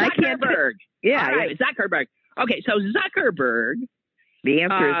 and Zuckerberg. I can't. All right, Zuckerberg. Okay, so Zuckerberg. The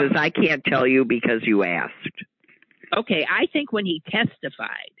answer is I can't tell you because you asked. Okay, I think when he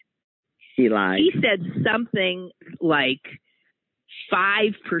testified, he lied. He said something like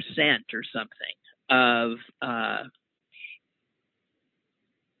 5% or something of.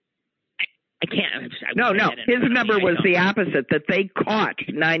 I can't. No. His number was the opposite. That they caught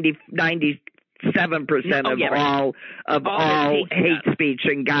 97% of all hate speech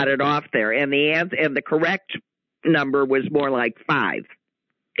and got it off there. And the correct number was more like 5.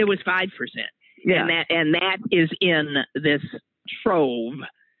 It was 5%. Yeah. And that is in this trove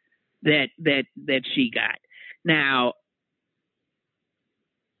that she got. Now,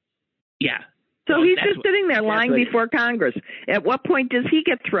 yeah. So he's just sitting there lying before Congress. At what point does he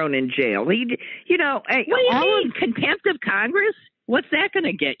get thrown in jail? What do you mean? Contempt of Congress? What's that going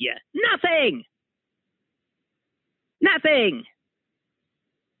to get you? Nothing.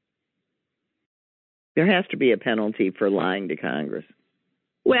 There has to be a penalty for lying to Congress.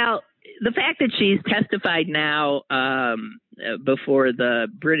 Well, the fact that she's testified now before the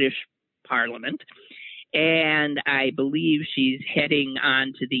British Parliament, and I believe she's heading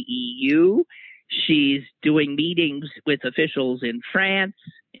on to the EU. She's doing meetings with officials in France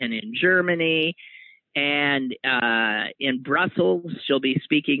and in Germany, and in Brussels, she'll be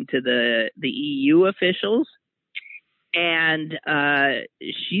speaking to the EU officials. And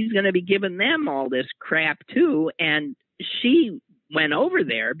she's going to be giving them all this crap, too. And she went over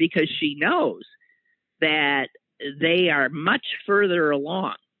there because she knows that they are much further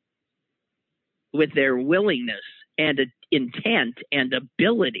along with their willingness and intent and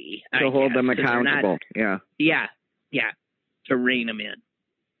ability to hold them accountable. Yeah, to rein them in.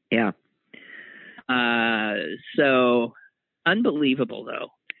 Yeah. So unbelievable, though.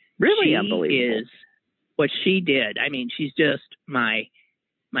 Really she unbelievable. Is what she did. I mean, she's just my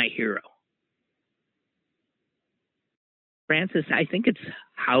hero. Frances, I think it's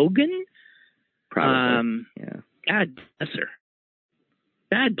Haugen. Probably. God bless her.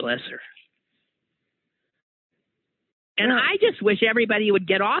 God bless her. And I just wish everybody would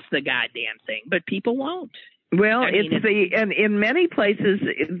get off the goddamn thing, but people won't. Well, and in many places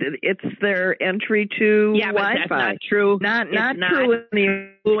it's their entry to Wi-Fi. But that's not true. Not true in the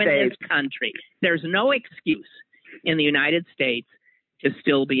United States. This country. There's no excuse in the United States to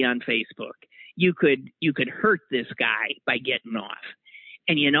still be on Facebook. You could hurt this guy by getting off.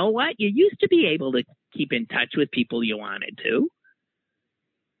 And you know what? You used to be able to keep in touch with people you wanted to.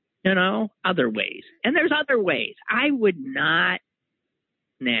 You know, other ways. And there's other ways. I would not.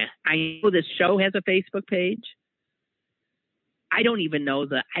 Nah. I know this show has a Facebook page. I don't even know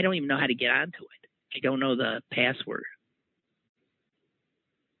how to get onto it. I don't know the password.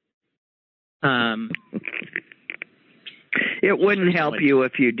 It wouldn't help you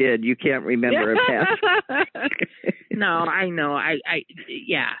if you did. You can't remember a password. No, I know.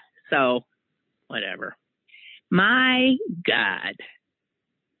 Yeah. So, whatever. My God.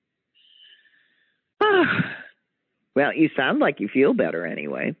 Well, you sound like you feel better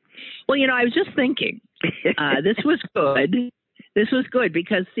anyway. Well, you know, I was just thinking, this was good. This was good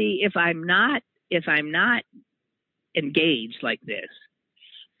because, see, if I'm not engaged like this,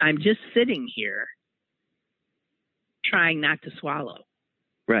 I'm just sitting here trying not to swallow.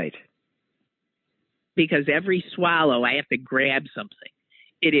 Right. Because every swallow, I have to grab something.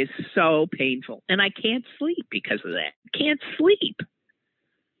 It is so painful. And I can't sleep because of that. Can't sleep.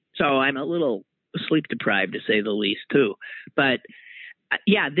 So I'm a little sleep deprived, to say the least, too. But,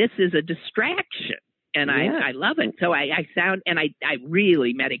 yeah, this is a distraction. And I love it. So I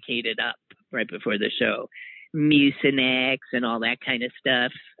really medicated up right before the show. Mucinex and all that kind of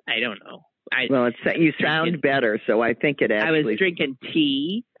stuff. I don't know. You sound better, so I think it actually...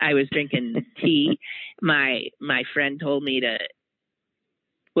 I was drinking tea. My friend told me to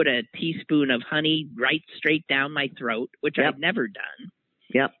put a teaspoon of honey right straight down my throat, which I've never done.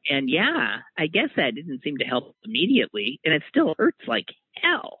 Yep. And yeah, I guess that didn't seem to help immediately, and it still hurts like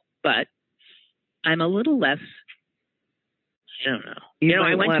hell, but I'm a little less... I don't know.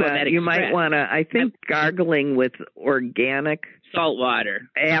 I went to a Med You might want to, I think, gargling with organic... salt water.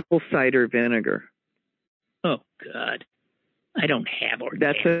 Apple cider vinegar. Oh, God. I don't have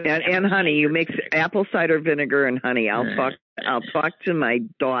organic. And honey. You mix apple cider vinegar and honey. I'll talk to my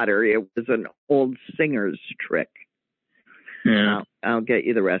daughter. It was an old singer's trick. Yeah. I'll get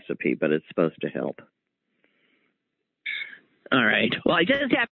you the recipe, but it's supposed to help. All right. Well, I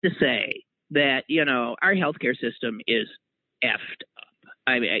just have to say that, our healthcare system is effed up.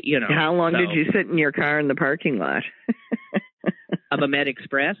 I mean, How long did you sit in your car in the parking lot? Of a Med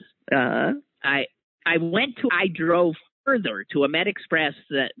Express? Uh-huh. I drove further to a Med Express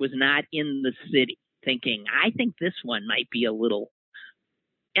that was not in the city, thinking, I think this one might be a little,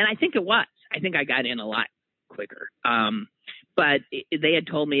 and I think it was. I think I got in a lot quicker. But they had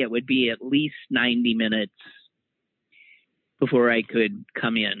told me it would be at least 90 minutes before I could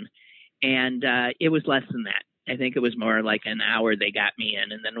come in. And it was less than that. I think it was more like an hour they got me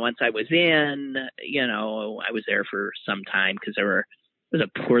in. And then once I was in, I was there for some time because there was a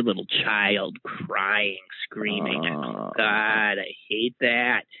poor little child crying, screaming. Oh, God, I hate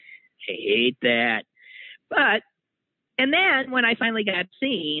that. But, and then when I finally got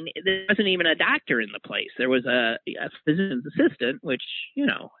seen, there wasn't even a doctor in the place. There was a physician's assistant, which,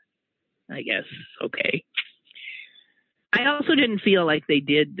 I guess, okay. I also didn't feel like they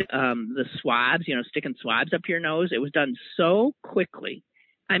did the swabs, sticking swabs up your nose. It was done so quickly.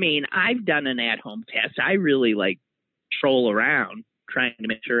 I mean, I've done an at-home test. I really troll around trying to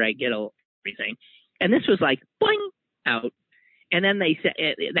make sure I get everything. And this was like, boing, out. And then they said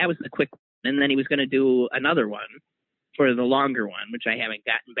that was the quick one. And then he was going to do another one for the longer one, which I haven't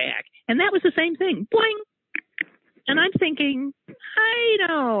gotten back. And that was the same thing, boing. And I'm thinking, I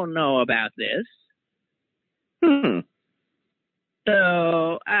don't know about this.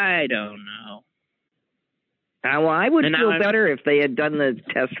 So, I don't know. Well, I would feel better if they had done the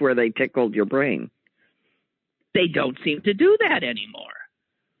test where they tickled your brain. They don't seem to do that anymore.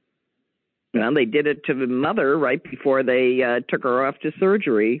 Well, they did it to the mother right before they took her off to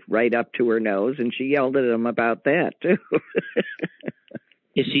surgery, right up to her nose, and she yelled at them about that, too.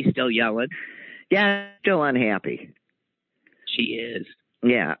 Is she still yelling? Yeah, still unhappy. She is.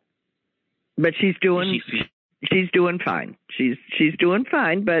 Yeah. But she's doing... She's doing fine. She's doing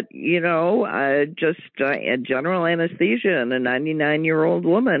fine, but just general anesthesia and a 99-year-old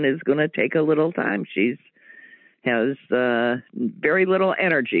woman is going to take a little time. Has very little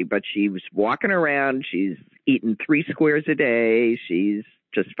energy, but she's walking around. She's eating 3 squares a day. She's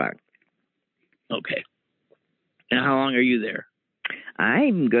just fine. Okay. Now, how long are you there?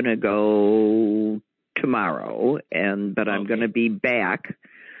 I'm going to go tomorrow, but I'm going to be back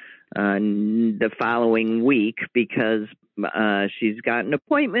the following week because she's got an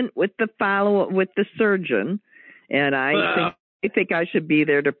appointment with the surgeon, and I think I should be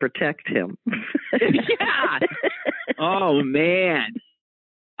there to protect him. Yeah. Oh man.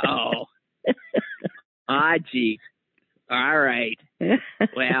 Oh. Gee. All right.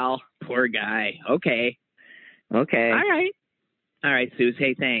 Well, poor guy. Okay. All right, Suze.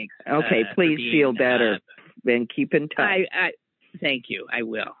 Hey, thanks. Okay, please feel better and keep in touch. I thank you. I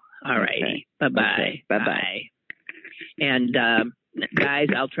will. All right. Okay. Bye-bye. Okay. Bye-bye. And guys,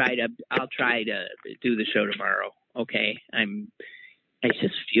 I'll try to do the show tomorrow. Okay. I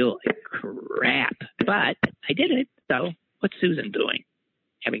just feel like crap, but I did it. So what's Susan doing?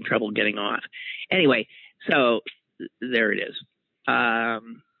 Having trouble getting off. Anyway, so there it is.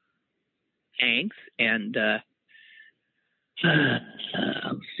 Thanks, and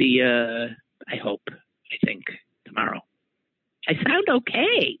I'll see you, I think, tomorrow. I sound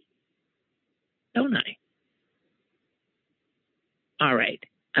okay, don't I? All right.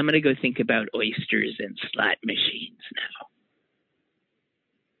 I'm going to go think about oysters and slot machines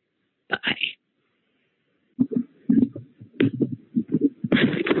now. Bye.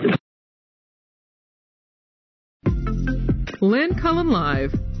 Lynn Cullen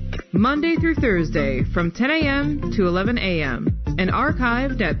Live, Monday through Thursday from 10 a.m. to 11 a.m. and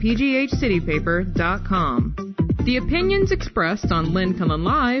archived at pghcitypaper.com. The opinions expressed on Lynn Cullen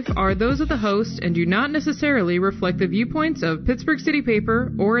Live are those of the host and do not necessarily reflect the viewpoints of Pittsburgh City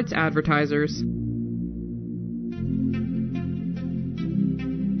Paper or its advertisers.